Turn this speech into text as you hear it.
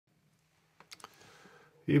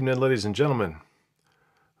Evening, ladies and gentlemen.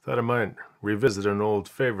 Thought I might revisit an old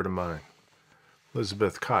favorite of mine,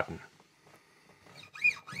 Elizabeth Cotten.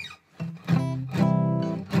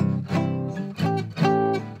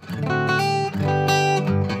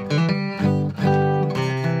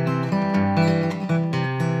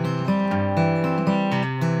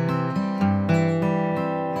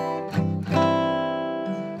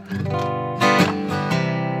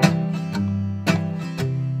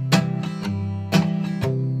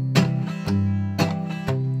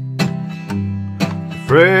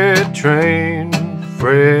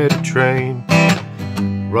 Freight train,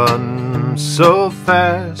 run so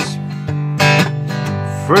fast.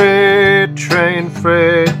 Freight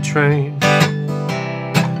train,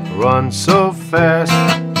 run so fast.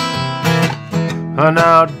 And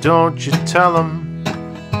now don't you tell 'em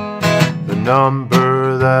the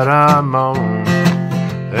number that I'm on.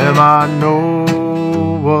 Them I know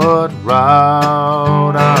what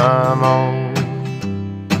route I'm on.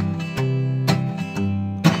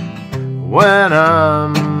 When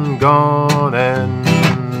I'm gone and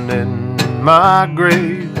in my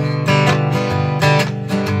grave,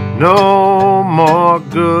 no more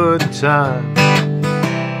good time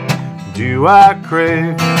do I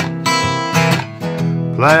crave.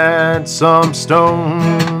 Plant some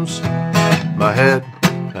stones, my head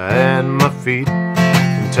and my feet,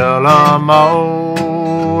 until I'm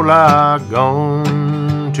all I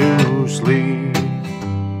gone to sleep.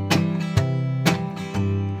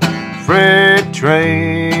 Freight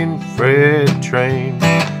train,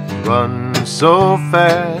 run so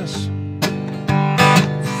fast.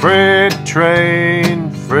 Freight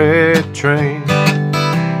train,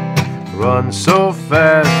 run so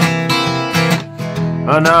fast.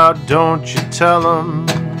 And now don't you tell 'em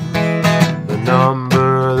the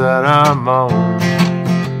number that I'm on.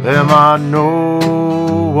 Them I know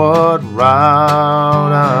what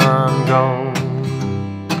route I'm gone.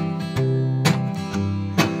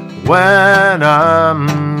 When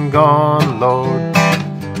I'm gone, Lord,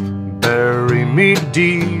 bury me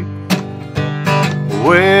deep,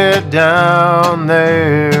 way down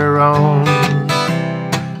there on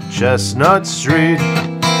Chestnut Street,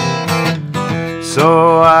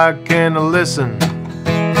 so I can listen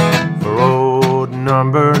for road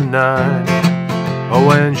number 9. Oh,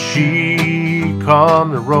 when she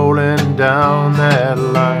comes rolling down that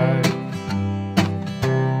line.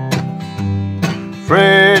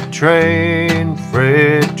 Freight train,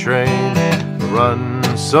 run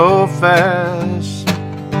so fast.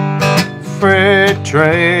 Freight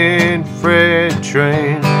train,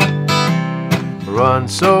 run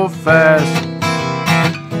so fast.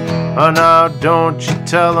 And now don't you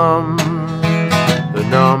tell 'em the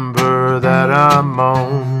number that I'm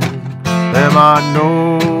on. Them I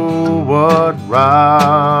know what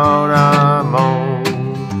route I'm on.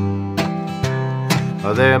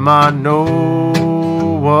 Them I know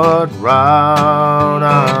what route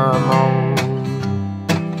I'm on.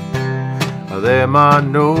 Them I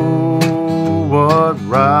know what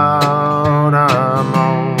route I'm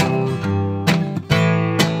on.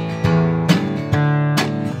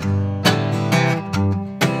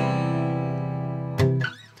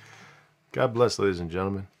 God bless, ladies and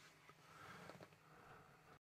gentlemen.